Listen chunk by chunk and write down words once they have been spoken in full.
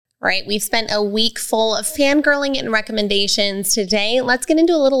Right, we've spent a week full of fangirling and recommendations. Today, let's get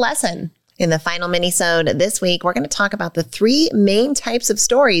into a little lesson. In the final mini-sode this week, we're going to talk about the three main types of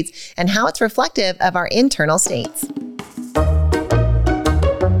stories and how it's reflective of our internal states.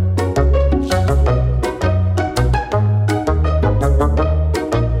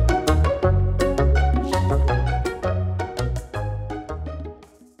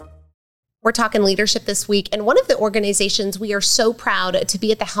 We're talking leadership this week, and one of the organizations we are so proud to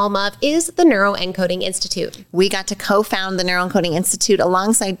be at the helm of is the Neuroencoding Institute. We got to co-found the Neuroencoding Institute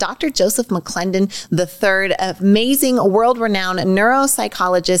alongside Dr. Joseph McClendon III, amazing world-renowned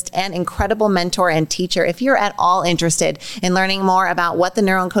neuropsychologist and incredible mentor and teacher. If you're at all interested in learning more about what the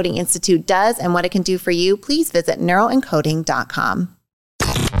Neuroencoding Institute does and what it can do for you, please visit neuroencoding.com.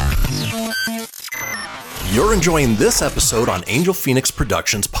 You're enjoying this episode on Angel Phoenix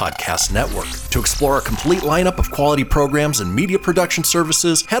Productions Podcast Network. To explore a complete lineup of quality programs and media production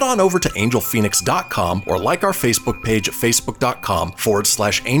services, head on over to angelphoenix.com or like our Facebook page at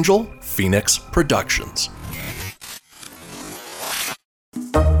facebook.com/Angel Phoenix Productions.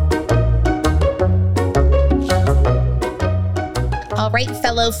 All right,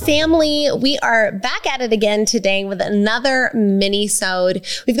 fellow family, we are back at it again today with another mini-sode.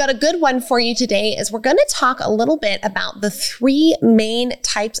 We've got a good one for you today as we're going to talk a little bit about the three main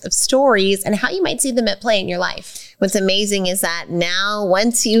types of stories and how you might see them at play in your life. What's amazing is that now,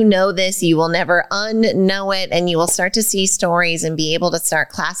 once you know this, you will never unknow it, and you will start to see stories and be able to start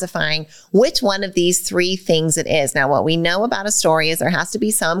classifying which one of these three things it is. Now, what we know about a story is there has to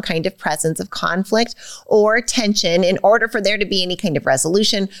be some kind of presence of conflict or tension in order for there to be any kind of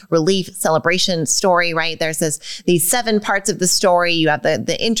resolution, relief, celebration, story, right? There's these 7 parts of the story. You have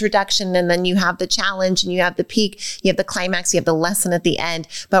the introduction, and then you have the challenge, and you have the peak, you have the climax, you have the lesson at the end.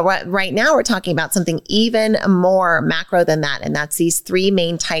 But right now we're talking about something even more macro than that, and that's these three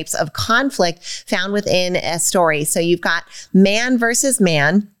main types of conflict found within a story. So you've got man versus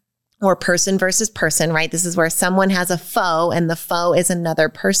man, or person versus person, right? This is where someone has a foe and the foe is another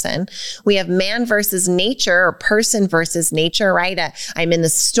person. We have man versus nature, or person versus nature, right? I'm in the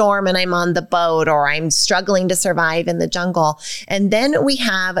storm and I'm on the boat, or I'm struggling to survive in the jungle. And then we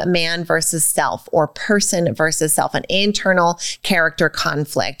have man versus self, or person versus self, an internal character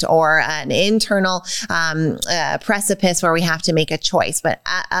conflict, or an internal precipice where we have to make a choice. But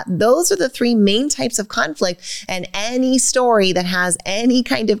those are the three main types of conflict, and any story that has any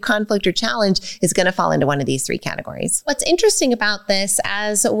kind of conflict or challenge is going to fall into one of these three categories. What's interesting about this,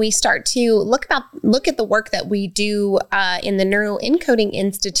 as we start to look at the work that we do in the Neuroencoding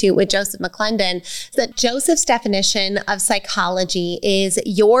Institute with Joseph McClendon, is that Joseph's definition of psychology is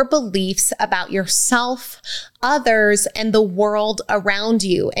your beliefs about yourself, others, and the world around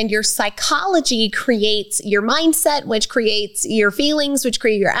you. And your psychology creates your mindset, which creates your feelings, which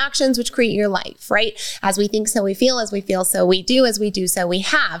create your actions, which create your life, right? As we think, so we feel. As we feel, so we do. As we do, so we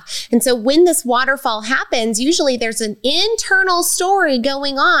have. And so when this waterfall happens, usually there's an internal story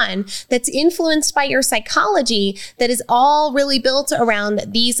going on that's influenced by your psychology that is all really built around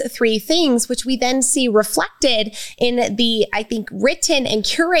these three things, which we then see reflected in the, I think, written and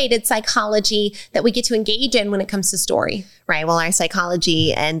curated psychology that we get to engage in when it comes to story. Right. Well, our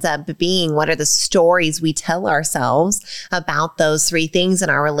psychology ends up being what are the stories we tell ourselves about those three things and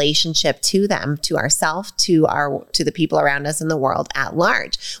our relationship to them, to ourselves, to the people around us in the world at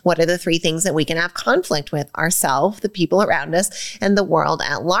large. What are the three things that we can have conflict with? Ourselves, the people around us, and the world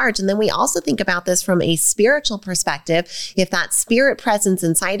at large. And then we also think about this from a spiritual perspective. If that spirit presence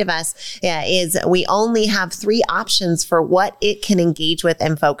inside of us is, we only have three options for what it can engage with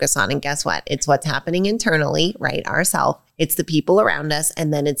and focus on. And guess what? It's what's happening internally, right? Ourselves. It's the people around us,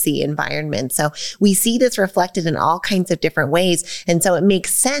 and then it's the environment. So we see this reflected in all kinds of different ways. And so it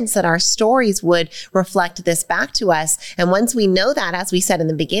makes sense that our stories would reflect this back to us. And once we know that, as we said in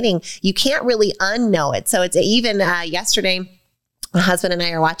the beginning, you can't really unknow it. So it's even yesterday, my husband and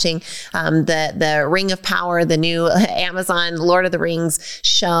I are watching the Ring of Power, the new Amazon Lord of the Rings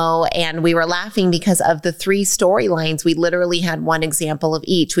show, and we were laughing because of the three storylines. We literally had one example of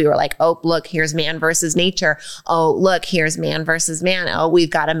each. We were like, oh, look, here's man versus nature. Oh, look, here's man versus man. Oh, we've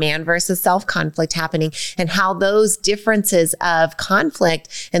got a man versus self conflict happening, and how those differences of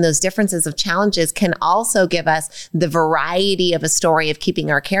conflict and those differences of challenges can also give us the variety of a story of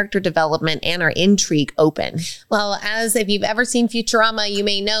keeping our character development and our intrigue open. Well, as if you've ever seen Futurama, you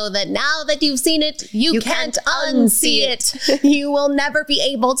may know that now that you've seen it, you can't unsee it. You will never be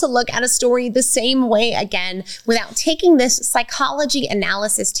able to look at a story the same way again without taking this psychology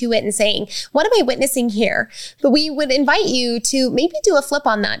analysis to it and saying, what am I witnessing here? But we would invite you to maybe do a flip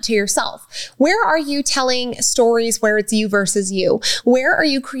on that to yourself. Where are you telling stories where it's you versus you? Where are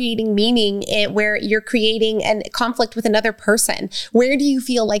you creating meaning where you're creating a conflict with another person? Where do you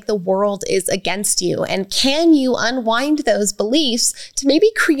feel like the world is against you? And can you unwind those beliefs to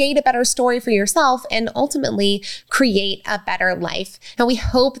maybe create a better story for yourself and ultimately create a better life? And we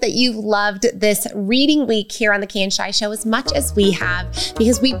hope that you've loved this reading week here on the Kay and Shy Show as much as we have,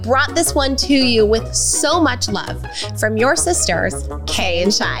 because we brought this one to you with so much love from your sisters, Kay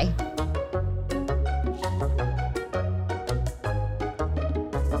and Shy.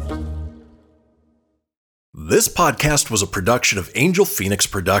 This podcast was a production of Angel Phoenix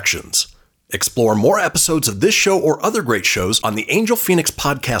Productions. Explore more episodes of this show or other great shows on the Angel Phoenix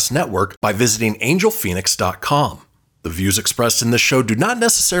Podcast Network by visiting angelphoenix.com. The views expressed in this show do not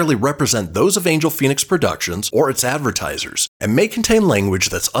necessarily represent those of Angel Phoenix Productions or its advertisers and may contain language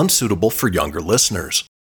that's unsuitable for younger listeners.